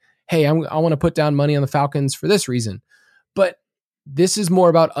say, hey, I want to put down money on the Falcons for this reason. But this is more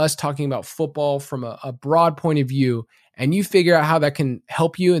about us talking about football from a broad point of view. And you figure out how that can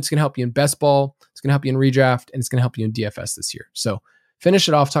help you. It's going to help you in best ball. It's going to help you in redraft. And it's going to help you in DFS this year. So finish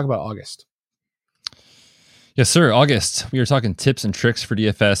it off. Talk about August. Yes, sir. August, we are talking tips and tricks for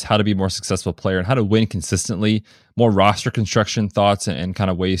DFS, how to be a more successful player and how to win consistently, more roster construction thoughts and kind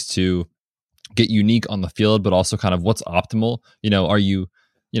of ways to get unique on the field, but also kind of what's optimal. Are you,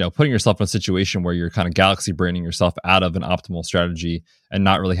 putting yourself in a situation where you're kind of galaxy braining yourself out of an optimal strategy and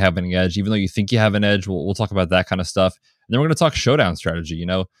not really having an edge, even though you think you have an edge. We'll talk about that kind of stuff. And then we're going to talk showdown strategy.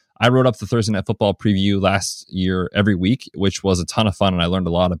 I wrote up the Thursday Night Football preview last year every week, which was a ton of fun. And I learned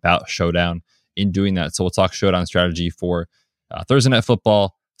a lot about showdown in doing that. So we'll talk showdown strategy for Thursday Night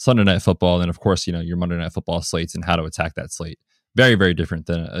Football, Sunday Night Football, and then of course, your Monday Night Football slates and how to attack that slate. Very, very different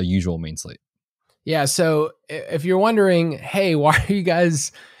than a usual main slate. Yeah. So if you're wondering, hey, why are you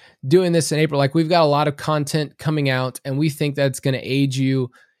guys doing this in April? Like, we've got a lot of content coming out and we think that's going to aid you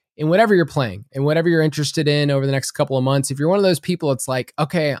in whatever you're playing and whatever you're interested in over the next couple of months. If you're one of those people, it's like,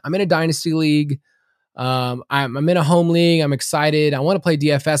 okay, I'm in a dynasty league. I'm in a home league. I'm excited. I want to play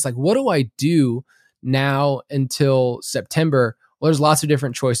DFS. Like, what do I do now until September? Well, there's lots of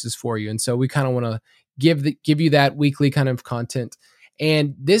different choices for you. And so we kind of want to give you that weekly kind of content.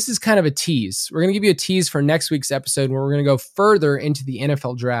 And this is kind of a tease. We're going to give you a tease for next week's episode where we're going to go further into the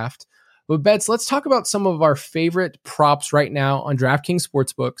NFL draft. But Betts, let's talk about some of our favorite props right now on DraftKings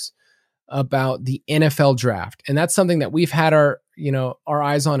Sportsbooks about the NFL draft. And that's something that we've had our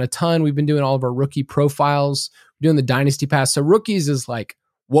eyes on a ton. We've been doing all of our rookie profiles, doing the dynasty pass. So rookies is like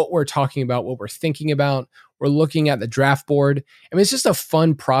what we're talking about, what we're thinking about. We're looking at the draft board. I mean, it's just a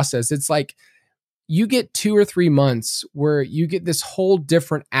fun process. It's like you get 2 or 3 months where you get this whole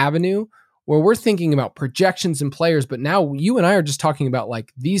different avenue where we're thinking about projections and players. But now you and I are just talking about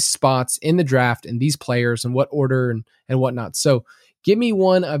like these spots in the draft and these players and what order and whatnot. So give me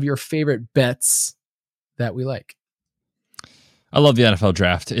one of your favorite bets that we like. I love the NFL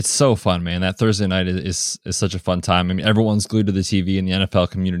draft. It's so fun, man. That Thursday night is such a fun time. I mean, everyone's glued to the TV in the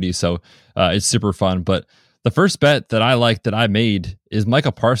NFL community, so it's super fun. But the first bet that I like that I made is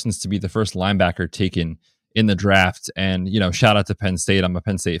Micah Parsons to be the first linebacker taken in the draft. And, shout out to Penn State. I'm a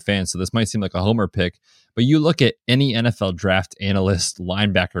Penn State fan, so this might seem like a homer pick. But you look at any NFL draft analyst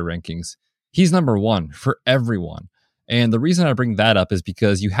linebacker rankings, he's number one for everyone. And the reason I bring that up is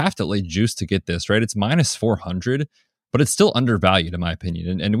because you have to lay juice to get this, right? It's minus 400. but it's still undervalued in my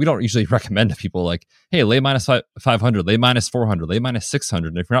opinion. And we don't usually recommend to people like, hey, lay minus 500, lay minus 400, lay minus 600.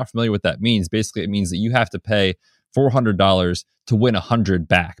 And if you're not familiar with what that means, basically it means that you have to pay $400 to win 100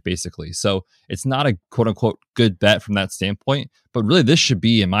 back, basically. So it's not a quote unquote good bet from that standpoint, but really this should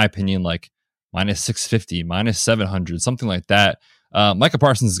be, in my opinion, like minus 650, minus 700, something like that. Micah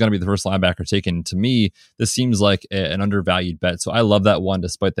Parsons is going to be the first linebacker taken. To me, this seems like an undervalued bet. So I love that one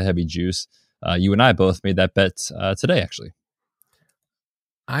despite the heavy juice. You and I both made that bet today, actually.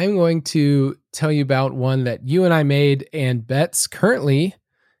 I'm going to tell you about one that you and I made, and bets currently,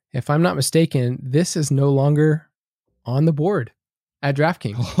 if I'm not mistaken, this is no longer on the board at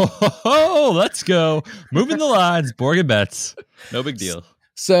DraftKings. Oh, let's go. Moving the lines, Borgen bets. No big deal.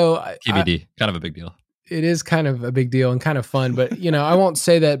 So TBD, kind of a big deal. It is kind of a big deal and kind of fun, but I won't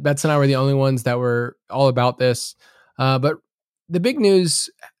say that Betts and I were the only ones that were all about this. But the big news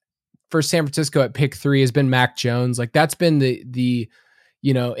for San Francisco at pick 3 has been Mac Jones. Like that's been the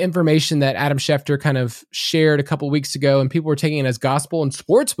information that Adam Schefter kind of shared a couple of weeks ago, and people were taking it as gospel, and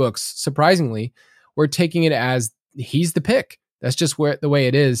sports books, surprisingly, were taking it as he's the pick. That's just the way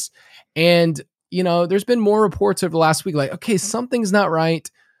it is. And, there's been more reports over the last week, like, okay, something's not right.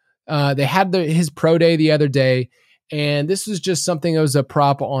 They had his pro day the other day, and this was just something that was a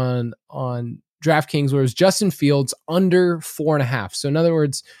prop on DraftKings where it was Justin Fields under 4.5. So in other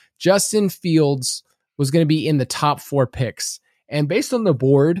words, Justin Fields was going to be in the top 4 picks. And based on the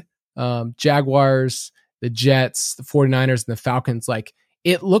board, Jaguars, the Jets, the 49ers, and the Falcons, like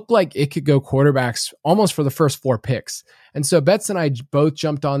it looked like it could go quarterbacks almost for the first 4 picks. And so Betts and I both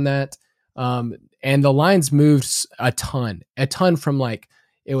jumped on that. And the lines moved a ton from like,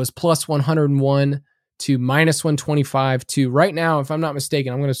 it was plus 101 to minus 125 to right now, if I'm not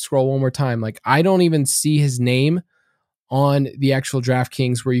mistaken, I'm going to scroll one more time. Like I don't even see his name on the actual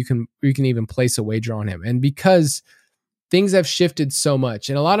DraftKings where you can even place a wager on him. And because things have shifted so much,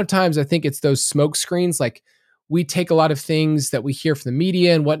 and a lot of times I think it's those smoke screens, like we take a lot of things that we hear from the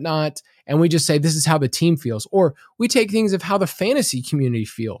media and whatnot, and we just say, this is how the team feels. Or we take things of how the fantasy community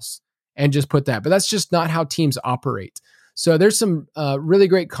feels and just put that, but that's just not how teams operate. So there's some really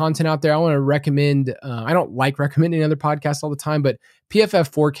great content out there. I want to recommend, I don't like recommending other podcasts all the time, but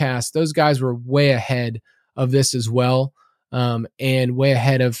PFF Forecast, those guys were way ahead of this as well. And way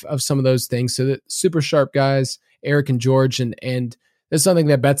ahead of some of those things. So that super sharp guys, Eric and George, and that's something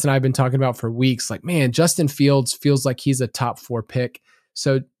that Betts and I have been talking about for weeks. Like, man, Justin Fields feels like he's a top 4 pick.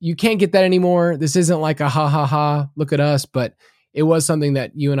 So you can't get that anymore. This isn't like a ha, look at us, but it was something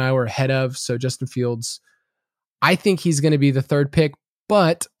that you and I were ahead of. So Justin Fields, I think he's going to be the 3rd pick,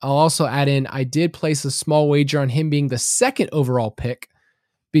 but I'll also add in, I did place a small wager on him being the 2nd overall pick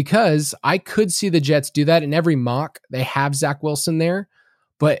because I could see the Jets do that. In every mock, they have Zach Wilson there,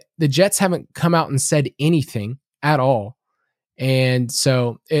 but the Jets haven't come out and said anything at all. And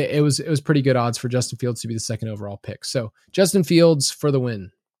so it was pretty good odds for Justin Fields to be the 2nd overall pick. So Justin Fields for the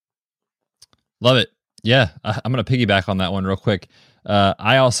win. Love it. Yeah, I'm going to piggyback on that one real quick.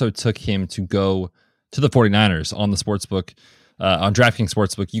 I also took him to go to the 49ers on the sportsbook. On DraftKings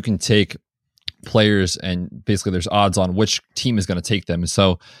Sportsbook, you can take players and basically there's odds on which team is going to take them.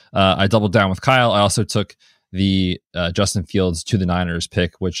 So I doubled down with Kyle. I also took the Justin Fields to the Niners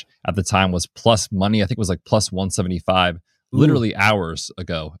pick, which at the time was plus money. I think it was like plus 175 literally hours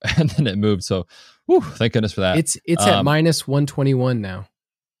ago. And then it moved. So thank goodness for that. It's at minus 121 now.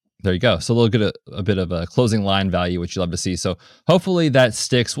 There you go. So a bit of a closing line value, which you love to see. So hopefully that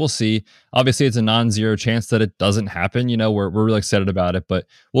sticks. We'll see. Obviously, it's a non-zero chance that it doesn't happen. We're really excited about it, but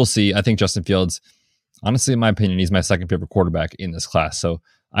we'll see. I think Justin Fields, honestly, in my opinion, he's my 2nd favorite quarterback in this class. So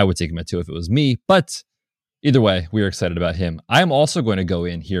I would take him at 2 if it was me. But either way, we are excited about him. I am also going to go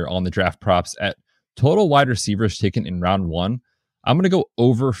in here on the draft props at total wide receivers taken in round 1. I'm going to go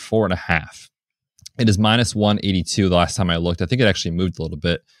over 4.5. It is minus 182 the last time I looked. I think it actually moved a little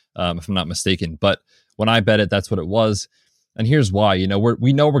bit. If I'm not mistaken. But when I bet it, that's what it was. And here's why.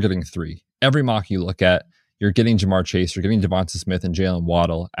 We know we're getting 3. Every mock you look at, you're getting Jamar Chase, you're getting Devonta Smith and Jalen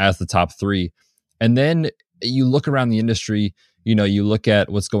Waddle as the top 3. And then you look around the industry, you look at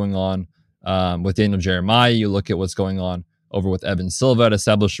what's going on with Daniel Jeremiah, you look at what's going on over with Evan Silva at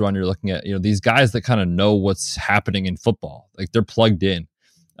Established Run. You're looking at, these guys that kind of know what's happening in football. Like they're plugged in.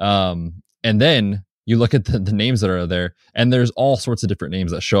 And then you look at the names that are there, and there's all sorts of different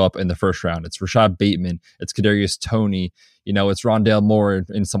names that show up in the first round. It's Rashad Bateman. It's Kadarius Toney. It's Rondale Moore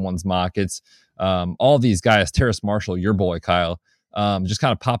in someone's mock. It's all these guys, Terrace Marshall, your boy, Kyle, just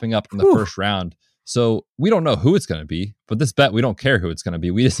kind of popping up in the first round. So we don't know who it's going to be, but this bet, we don't care who it's going to be.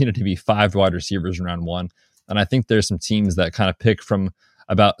 We just need it to be 5 wide receivers in round 1. And I think there's some teams that kind of pick from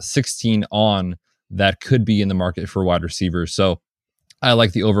about 16 on that could be in the market for wide receivers. So I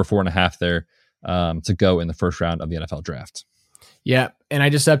like the over 4.5 there to go in the first round of the NFL draft. Yeah, and I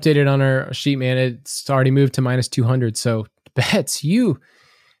just updated on our sheet, man. It's already moved to minus 200. So bets, are you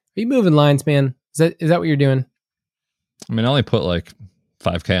moving lines, man? Is that what you're doing? I mean, I only put like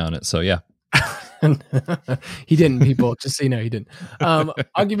 5K on it, so yeah. He didn't, people. Just so you know, he didn't.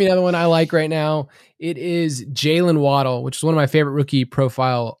 I'll give you another one I like right now. It is Jalen Waddle, which is one of my favorite rookie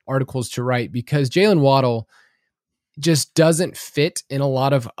profile articles to write, because Jalen Waddle just doesn't fit in a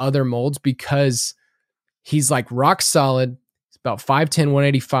lot of other molds because he's like rock solid. He's about 5'10",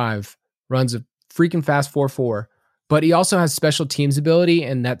 185, runs a freaking fast 4.4, but he also has special teams ability,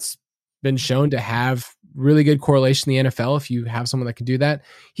 and that's been shown to have really good correlation in the NFL if you have someone that can do that.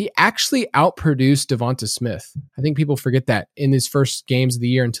 He actually outproduced Devonta Smith. I think people forget that in his first games of the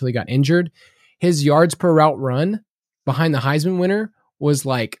year until he got injured. His yards per route run behind the Heisman winner was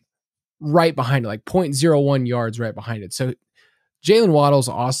like right behind it, like 0.01 yards right behind it. So Jalen Waddle's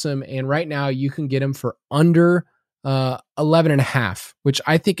awesome. And right now you can get him for under 11.5, which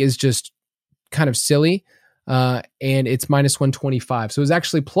I think is just kind of silly. And it's minus 125. So it was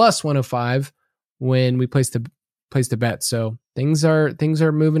actually plus 105 when we placed the bet. So things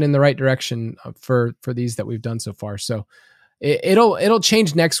are moving in the right direction for these that we've done so far. So it'll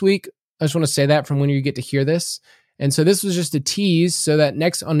change next week. I just want to say that from when you get to hear this. And so this was just a tease so that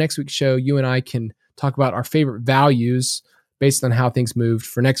on next week's show, you and I can talk about our favorite values based on how things moved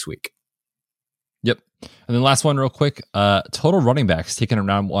for next week. Yep. And then last one real quick, total running backs taken in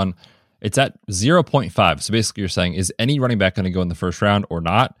round one. It's at 0.5. So basically you're saying, is any running back going to go in the first round or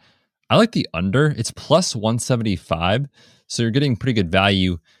not? I like the under. It's plus 175. So you're getting pretty good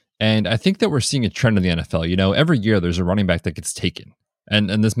value. And I think that we're seeing a trend in the NFL. You know, every year there's a running back that gets taken.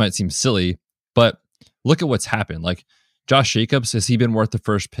 And this might seem silly, but look at what's happened. Like Josh Jacobs, has he been worth the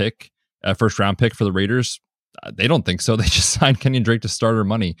first round pick for the Raiders? They don't think so. They just signed Kenyon Drake to starter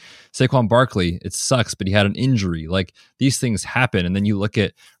money. Saquon Barkley, it sucks, but he had an injury. Like these things happen. And then you look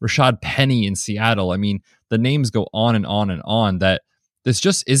at Rashad Penny in Seattle. I mean, the names go on and on and on that this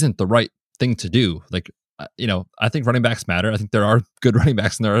just isn't the right thing to do. Like, I think running backs matter. I think there are good running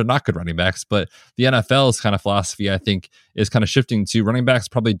backs and there are not good running backs, but the NFL's kind of philosophy, I think, is kind of shifting to running backs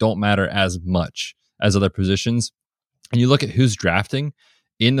probably don't matter as much as other positions. And you look at who's drafting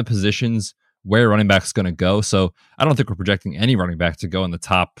in the positions where running back's going to go. So I don't think we're projecting any running back to go in the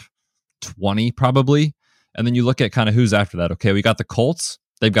top 20 probably. And then you look at kind of who's after that. Okay, we got the Colts.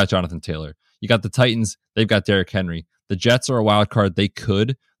 They've got Jonathan Taylor. You got the Titans. They've got Derrick Henry. The Jets are a wild card. They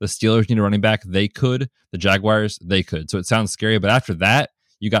could. The Steelers need a running back. They could. The Jaguars, they could. So it sounds scary. But after that,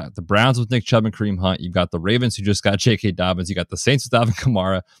 you got the Browns with Nick Chubb and Kareem Hunt. You've got the Ravens who just got J.K. Dobbins. You got the Saints with Alvin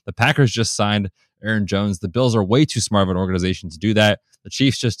Kamara. The Packers just signed Aaron Jones. The Bills are way too smart of an organization to do that. The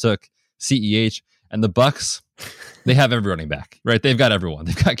Chiefs just took CEH. And the Bucks, they have every running back, right? They've got everyone.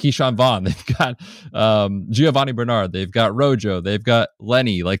 They've got Keyshawn Vaughn. They've got Giovanni Bernard. They've got Rojo. They've got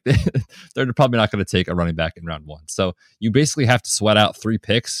Lenny. Like they're probably not going to take a running back in round one. So you basically have to sweat out 3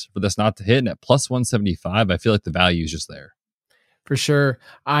 picks for this not to hit. And at plus 175, I feel like the value is just there. For sure.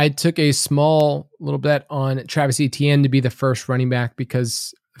 I took a small little bet on Travis Etienne to be the first running back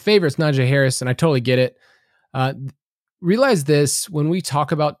because the favorite's Najee Harris, and I totally get it. Realize this, when we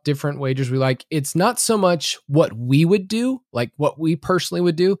talk about different wagers we like, it's not so much what we would do, like what we personally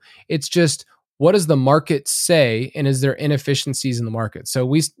would do. It's just, what does the market say? And is there inefficiencies in the market? So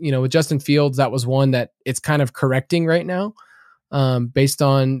with Justin Fields, that was one that it's kind of correcting right now based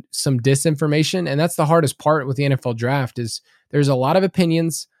on some disinformation. And that's the hardest part with the NFL draft is there's a lot of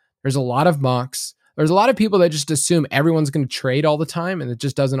opinions. There's a lot of mocks. There's a lot of people that just assume everyone's going to trade all the time. And it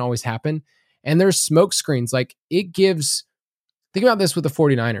just doesn't always happen. And there's smoke screens. Like think about this with the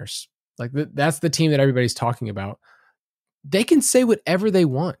 49ers. Like that's the team that everybody's talking about. They can say whatever they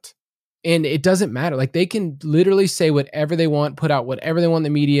want and it doesn't matter. Like they can literally say whatever they want, put out whatever they want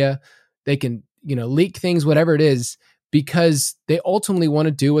in the media. They can, leak things, whatever it is, because they ultimately want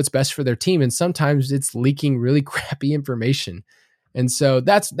to do what's best for their team. And sometimes it's leaking really crappy information. And so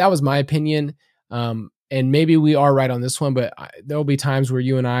that was my opinion. And maybe we are right on this one, but there'll be times where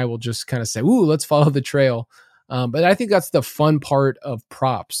you and I will just kind of say, ooh, let's follow the trail. But I think that's the fun part of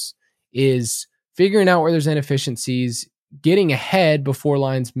props is figuring out where there's inefficiencies, getting ahead before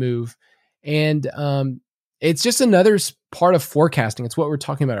lines move. And it's just another part of forecasting. It's what we were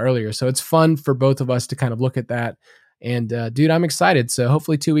talking about earlier. So it's fun for both of us to kind of look at that. And dude, I'm excited. So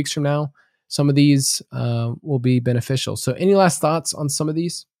hopefully 2 weeks from now, some of these will be beneficial. So any last thoughts on some of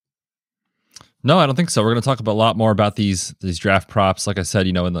these? No, I don't think so. We're going to talk about a lot more about these draft props. Like I said,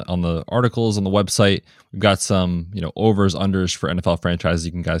 on the articles on the website, we've got some, overs, unders for NFL franchises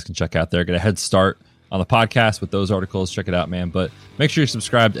you guys can check out there. Get a head start on the podcast with those articles. Check it out, man. But make sure you're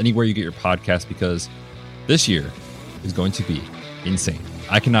subscribed anywhere you get your podcast, because this year is going to be insane.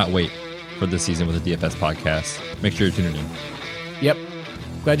 I cannot wait for this season with the DFS podcast. Make sure you're tuning in. Yep.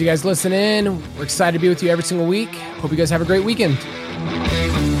 Glad you guys listen in. We're excited to be with you every single week. Hope you guys have a great weekend.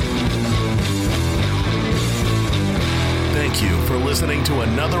 Thank you for listening to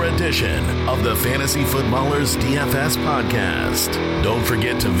another edition of the Fantasy Footballers DFS podcast. Don't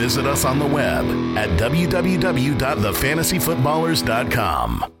forget to visit us on the web at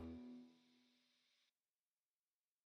www.thefantasyfootballers.com.